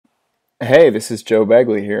Hey, this is Joe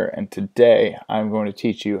Begley here, and today I'm going to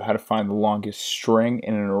teach you how to find the longest string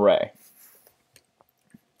in an array.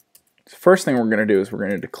 The first thing we're going to do is we're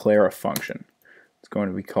going to declare a function. It's going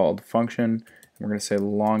to be called function, and we're going to say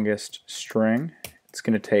longest string. It's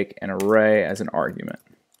going to take an array as an argument.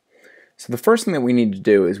 So the first thing that we need to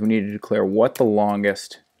do is we need to declare what the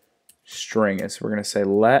longest string is. So we're going to say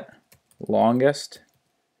let longest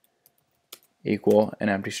equal an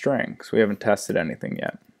empty string, because we haven't tested anything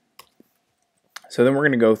yet. So then we're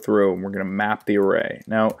going to go through and we're going to map the array.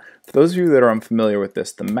 Now, for those of you that are unfamiliar with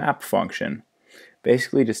this, the map function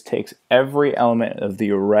basically just takes every element of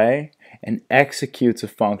the array and executes a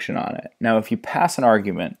function on it. Now, if you pass an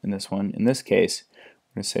argument in this one, in this case,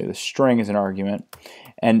 we're going to say the string is an argument,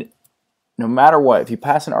 and no matter what, if you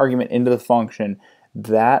pass an argument into the function,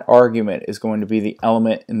 that argument is going to be the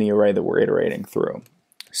element in the array that we're iterating through.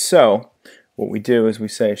 So what we do is we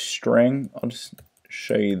say string, I'll just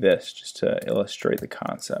show you this just to illustrate the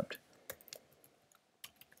concept.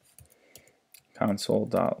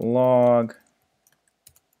 Console.log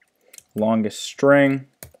longest string,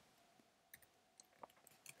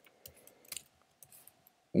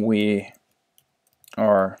 we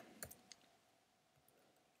are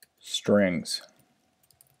strings.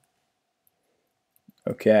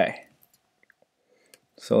 Okay,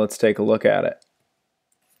 so let's take a look at it.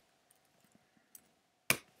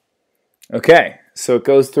 Okay, so it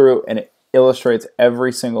goes through and it illustrates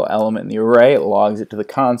every single element in the array. It logs it to the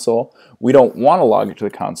console. We don't want to log it to the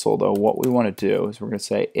console though. What we want to do is we're going to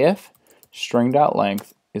say if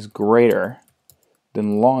string.length is greater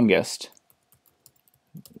than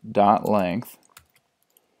longest.length,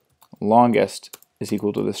 longest is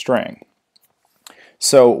equal to the string.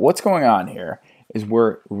 So what's going on here is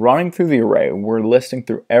we're running through the array, we're listing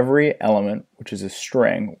through every element, which is a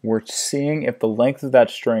string. We're seeing if the length of that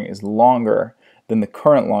string is longer than the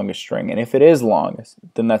current longest string, and if it is longest,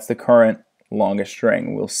 then that's the current longest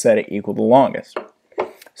string. We'll set it equal to longest.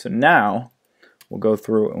 So now we'll go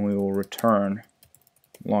through and we will return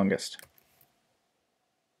longest.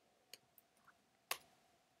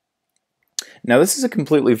 Now this is a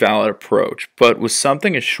completely valid approach, but with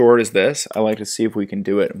something as short as this, I like to see if we can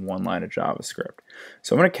do it in one line of JavaScript.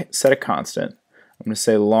 So I'm going to set a constant. I'm going to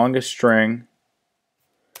say longest string,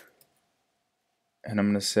 and I'm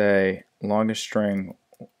going to say longest string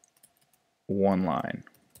one line.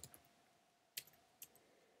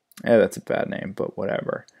 Yeah, that's a bad name, but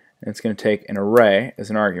whatever. And it's going to take an array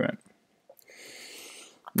as an argument.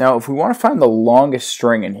 Now, if we want to find the longest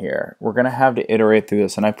string in here, we're going to have to iterate through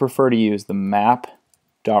this, and I prefer to use the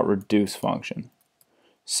map.reduce function.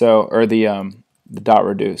 So, or the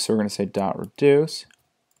 .reduce. So we're going to say .reduce.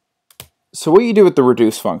 So what you do with the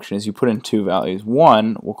reduce function is you put in two values.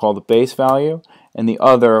 One we'll call the base value, and the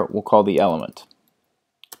other we'll call the element.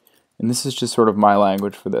 And this is just sort of my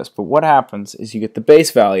language for this. But what happens is you get the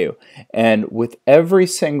base value, and with every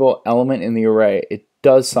single element in the array, it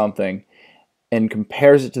does something and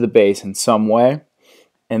compares it to the base in some way,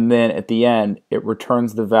 and then at the end it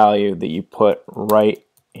returns the value that you put right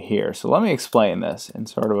here. So let me explain this in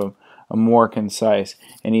sort of a more concise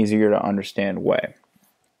and easier to understand way.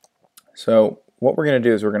 So what we're going to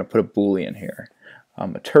do is we're going to put a boolean here, a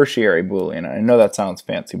tertiary boolean. I know that sounds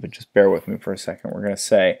fancy, but just bear with me for a second. We're going to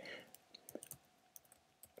say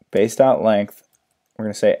base.length, we're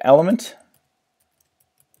going to say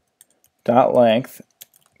element.length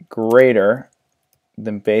greater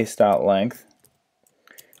than base.length.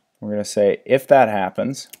 We're going to say if that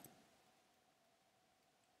happens,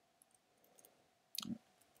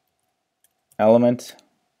 element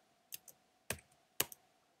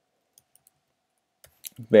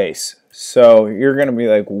base. So you're going to be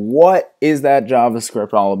like, what is that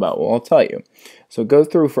JavaScript all about? Well, I'll tell you. So it goes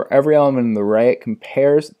through for every element in the array, it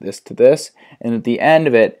compares this to this, and at the end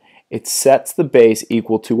of it, it sets the base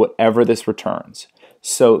equal to whatever this returns.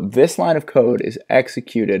 So this line of code is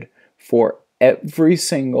executed for every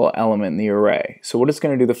single element in the array. So what it's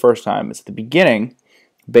going to do the first time is at the beginning,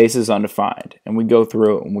 base is undefined, and we go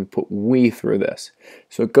through and we put we through this.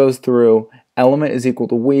 So it goes through element is equal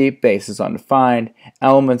to we, base is undefined,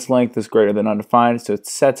 element's length is greater than undefined, so it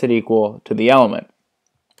sets it equal to the element.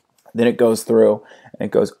 Then it goes through and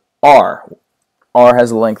it goes r. R has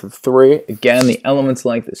a length of 3. Again, the element's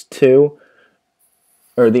length is 2.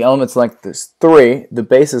 Or the element's length is 3, the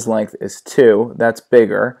base's length is 2, that's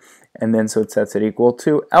bigger, and then so it sets it equal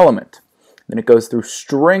to element. Then it goes through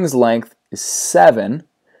string's length is 7,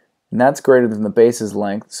 and that's greater than the base's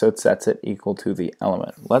length, so it sets it equal to the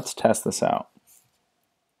element. Let's test this out.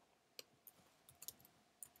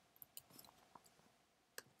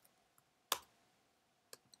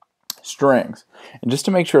 strings. And just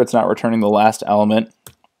to make sure it's not returning the last element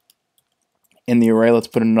in the array, let's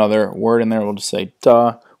put another word in there. We'll just say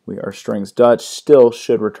duh. We are strings Dutch. Still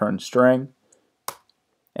should return string.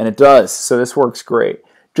 And it does. So this works great.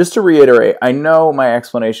 Just to reiterate, I know my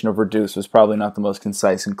explanation of reduce was probably not the most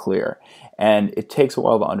concise and clear. And it takes a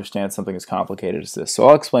while to understand something as complicated as this. So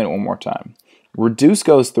I'll explain it one more time. Reduce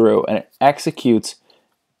goes through and it executes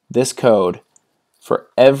this code for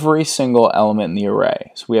every single element in the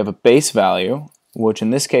array. So we have a base value, which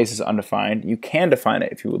in this case is undefined. You can define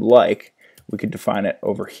it if you would like. We could define it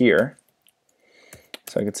over here.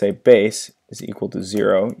 So I could say base is equal to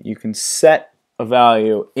 0. You can set a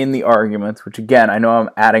value in the arguments, which again, I know I'm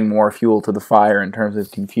adding more fuel to the fire in terms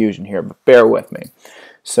of confusion here, but bear with me.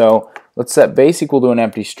 So let's set base equal to an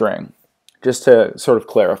empty string, just to sort of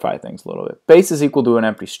clarify things a little bit. Base is equal to an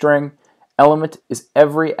empty string. Element is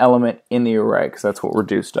every element in the array, because that's what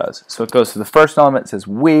reduce does. So it goes to the first element, it says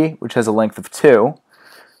we, which has a length of 2.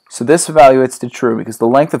 So this evaluates to true because the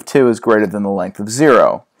length of 2 is greater than the length of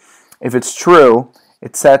 0. If it's true,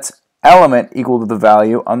 it sets element equal to the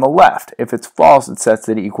value on the left. If it's false, it sets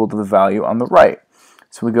it equal to the value on the right.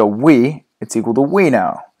 So we go we, it's equal to we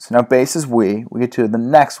now. So now base is we get to the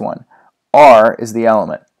next one. R is the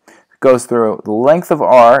element. It goes through, the length of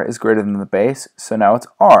R is greater than the base, so now it's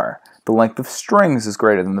R. The length of strings is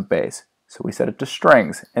greater than the base, so we set it to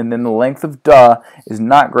strings. And then the length of duh is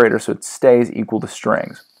not greater, so it stays equal to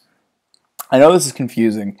strings. I know this is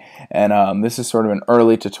confusing, and this is sort of an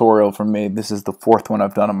early tutorial for me. This is the 4th one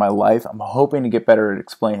I've done in my life. I'm hoping to get better at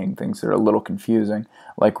explaining things that are a little confusing,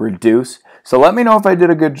 like reduce. So let me know if I did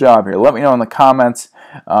a good job here. Let me know in the comments.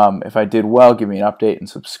 If I did well, give me an update and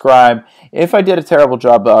subscribe. If I did a terrible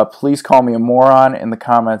job, please call me a moron in the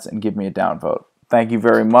comments and give me a downvote. Thank you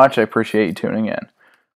very much. I appreciate you tuning in.